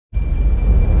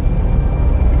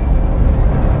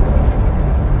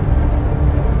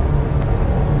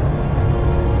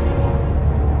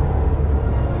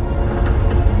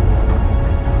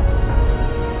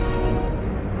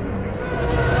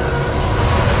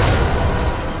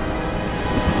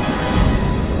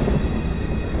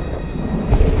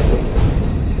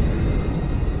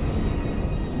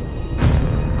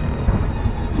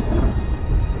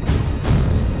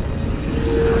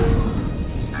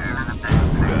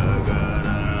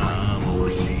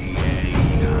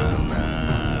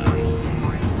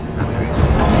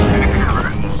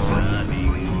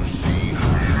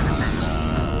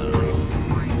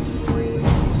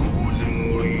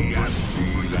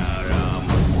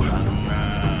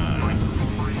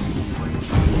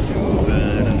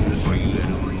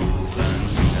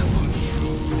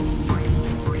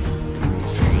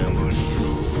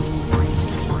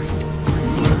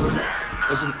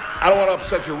to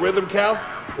upset your rhythm, Cal,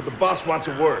 but the boss wants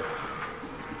a word.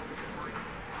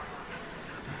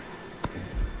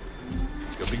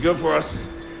 It's gonna be good for us.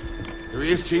 Here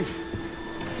he is, Chief.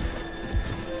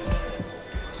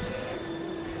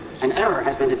 An error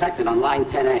has been detected on line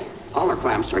 10A. All our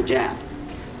clamps are jammed.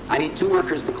 I need 2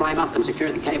 workers to climb up and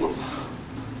secure the cables.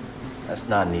 That's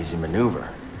not an easy maneuver.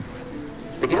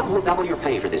 The guild will double your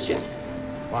pay for this shift.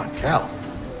 Come on, Cal.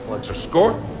 What's your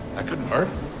score? That couldn't hurt.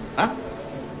 Huh?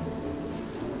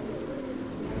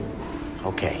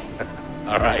 Okay.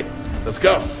 All right, let's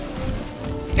go.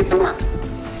 Get to work.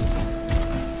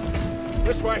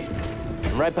 This way.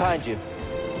 I'm right behind you.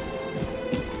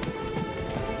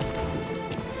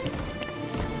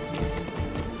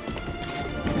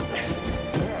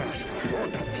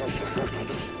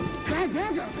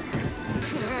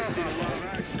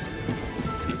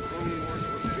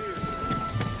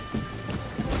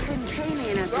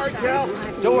 Sorry, Cal.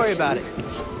 Don't worry about it.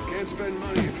 Can't spend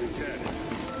money if you're dead.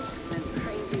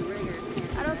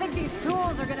 I don't think these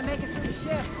tools are gonna make it through the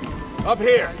shift. Up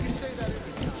here.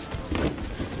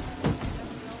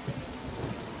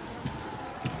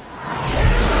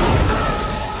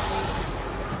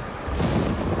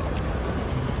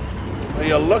 Will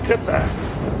you look at that?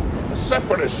 A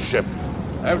separatist ship.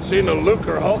 I haven't seen a Luke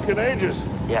or Hulk in ages.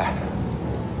 Yeah.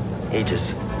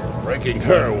 Ages. Breaking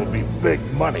her will be big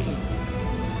money.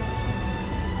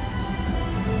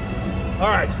 All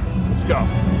right, let's go.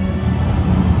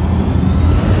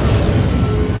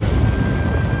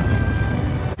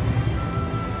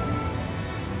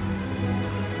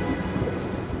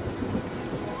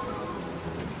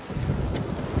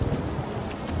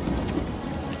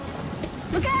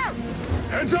 Look out!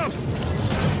 Heads up!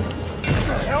 What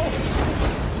the hell?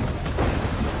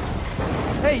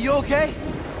 Hey, you okay?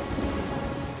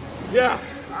 Yeah,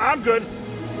 I'm good.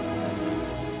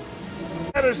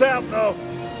 Headers out, though.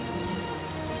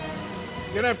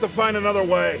 You're gonna have to find another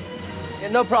way. Yeah,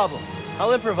 no problem.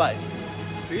 I'll improvise.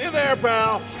 See you there,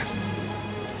 pal.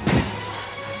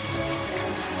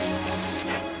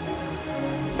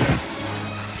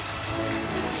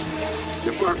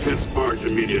 Depart this barge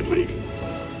immediately.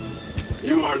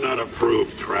 You are not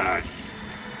approved trash.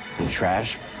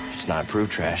 Trash? Just not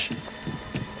approved trash.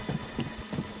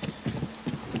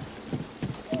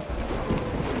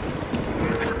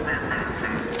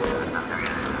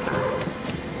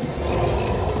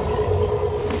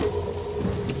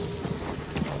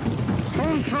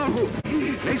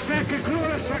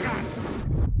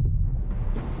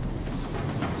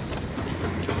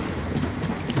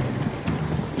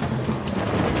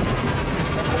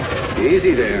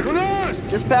 Easy there.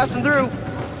 Just passing through.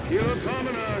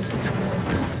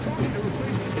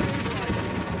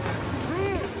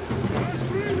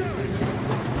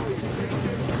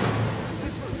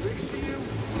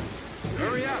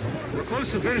 Hurry up. We're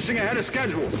close to finishing ahead of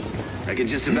schedule. I can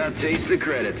just about taste the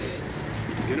credits.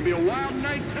 It's gonna be a wild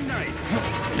night tonight.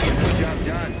 Job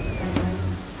done.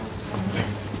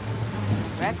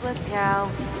 Reckless,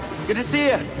 Cal. Good to see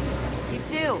you. You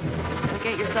too. Don't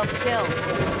get yourself killed.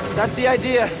 That's the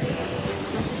idea.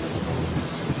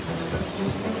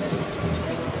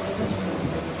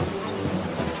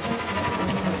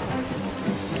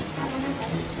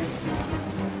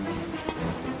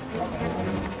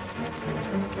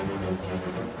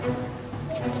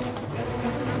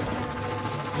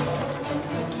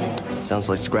 Sounds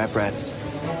like scrap rats.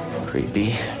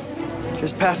 Creepy.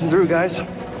 Just passing through, guys.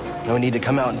 No need to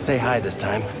come out and say hi this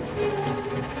time.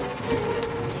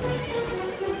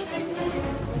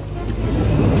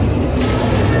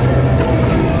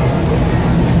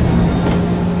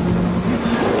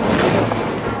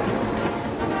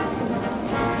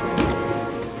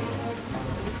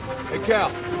 Hey,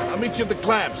 Cal, I'll meet you at the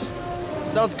clamps.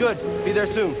 Sounds good. Be there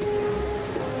soon.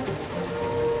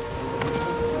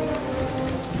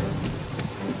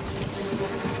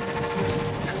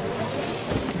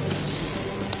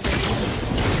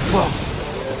 Whoa.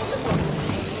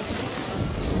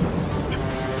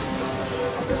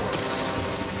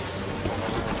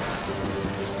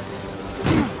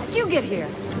 How'd you get here?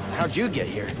 How'd you get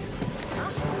here?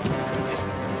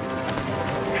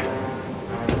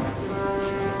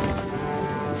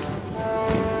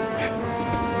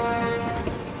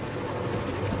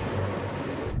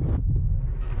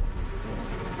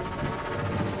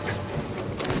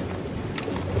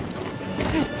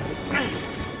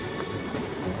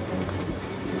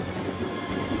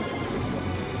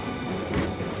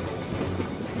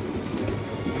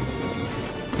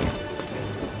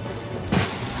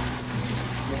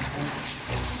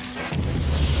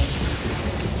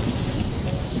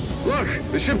 Look,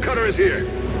 the ship cutter is here.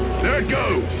 There it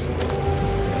goes.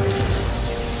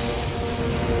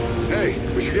 Okay,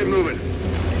 we should get moving.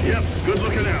 Yep, good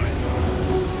looking out.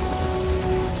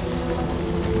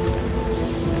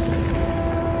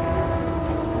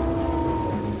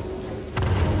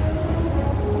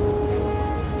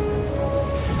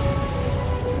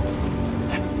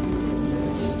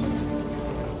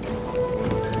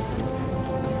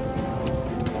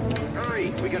 Hurry,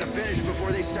 we gotta finish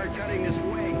before they start cutting this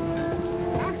wing.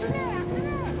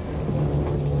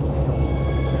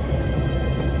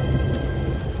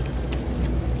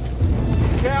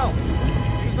 Cal,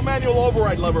 use the manual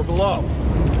override lever below.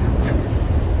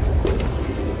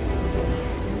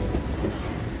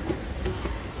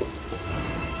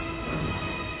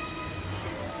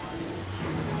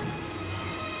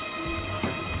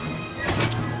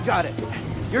 Got it.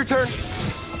 Your turn.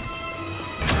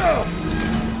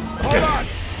 Hold on.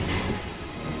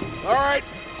 All right,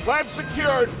 clamp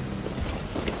secured.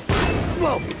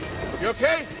 Whoa. You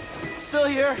okay? Still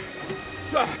here.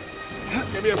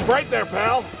 Give me a break there,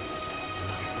 pal.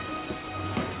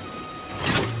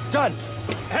 Done.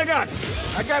 Hang on.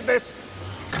 I got this.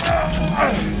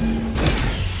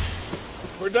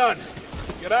 We're done.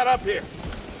 Get out up here.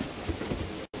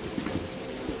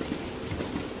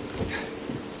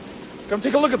 Come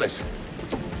take a look at this.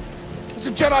 It's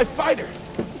a Jedi fighter.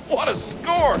 What a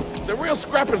score! It's a real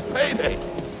scrapper's payday.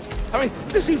 I mean,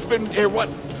 this he's been here, what,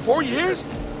 4 years?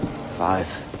 5.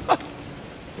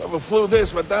 Whoever flew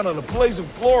this went down in a blaze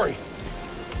of glory.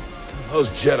 Those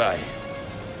Jedi.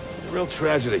 A real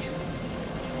tragedy.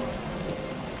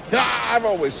 Yeah, I've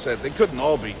always said they couldn't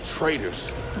all be traitors.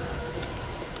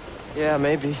 Yeah,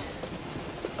 maybe.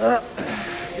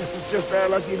 Guess it's just our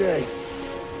lucky day.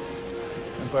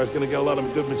 Empire's gonna get a lot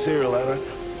of good material out of it.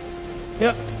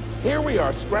 Yeah, here we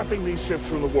are, scrapping these ships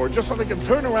from the war just so they can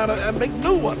turn around and make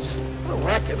new ones. What a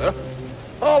racket, huh?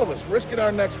 All of us risking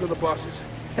our necks for the bosses.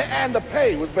 And the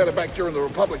pay was better back during the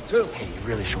Republic, too. Hey, you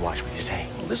really should watch what you say.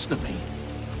 Well, listen to me.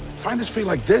 Find us feel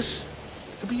like this,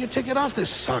 to be your ticket off this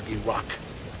soggy rock.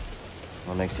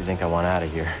 What makes you think I want out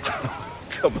of here?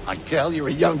 Come on, Cal, you're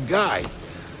a young guy.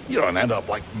 You don't end up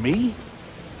like me.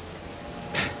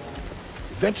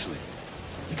 Eventually,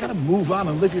 you gotta move on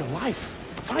and live your life.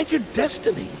 Find your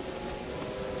destiny.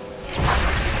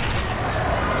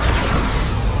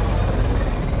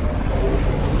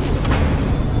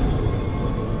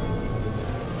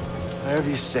 Whatever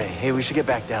you say. Hey, we should get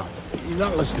back down. You're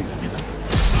not listening to me, then.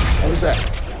 What was that?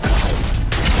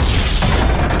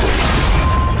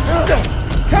 Calm down!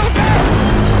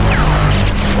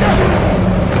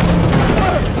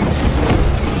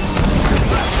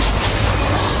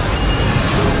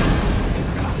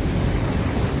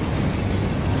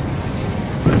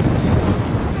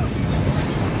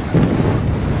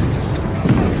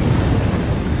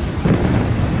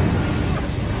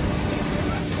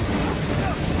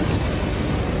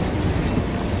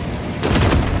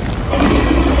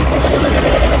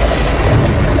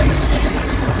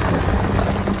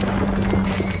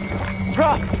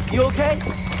 You okay?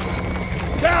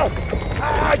 Cal!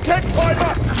 I can't climb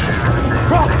up!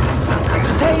 Bro!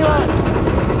 Just hang on!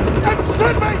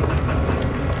 Send me!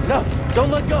 No,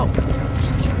 don't let go!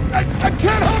 I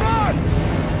can't hold on!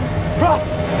 Bro!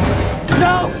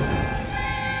 No!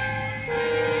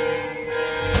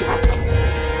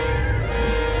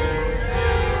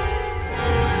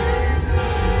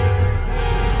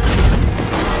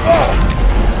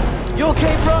 You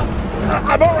okay, bro?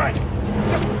 I'm all right.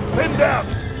 Just pin down.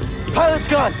 Pilot's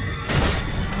gone.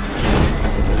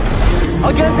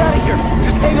 I'll get us out of here.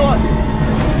 Just hang on.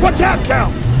 Watch out,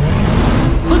 Cal!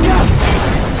 Look out!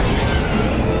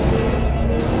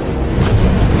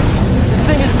 This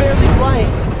thing is barely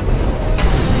flying.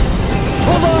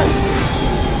 Hold on!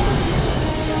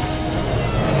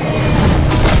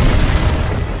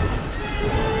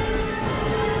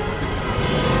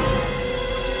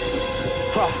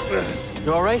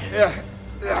 You all right? Yeah.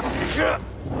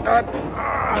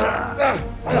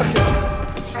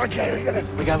 Okay,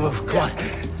 We gotta move. Come on.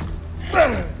 What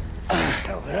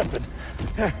hell happened?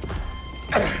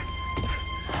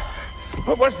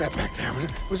 What was that back there?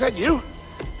 Was that you?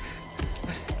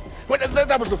 Well,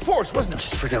 that was the Force, wasn't it?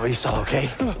 Just forget what you saw, okay?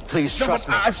 Please trust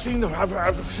me. I've seen them.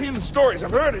 I've seen the stories.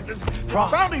 I've heard it. There's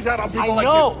bounties out on people like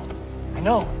you. I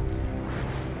know.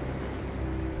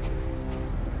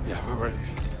 Yeah, all right.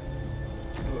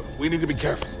 We need to be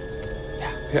careful.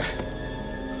 Yeah. Yeah.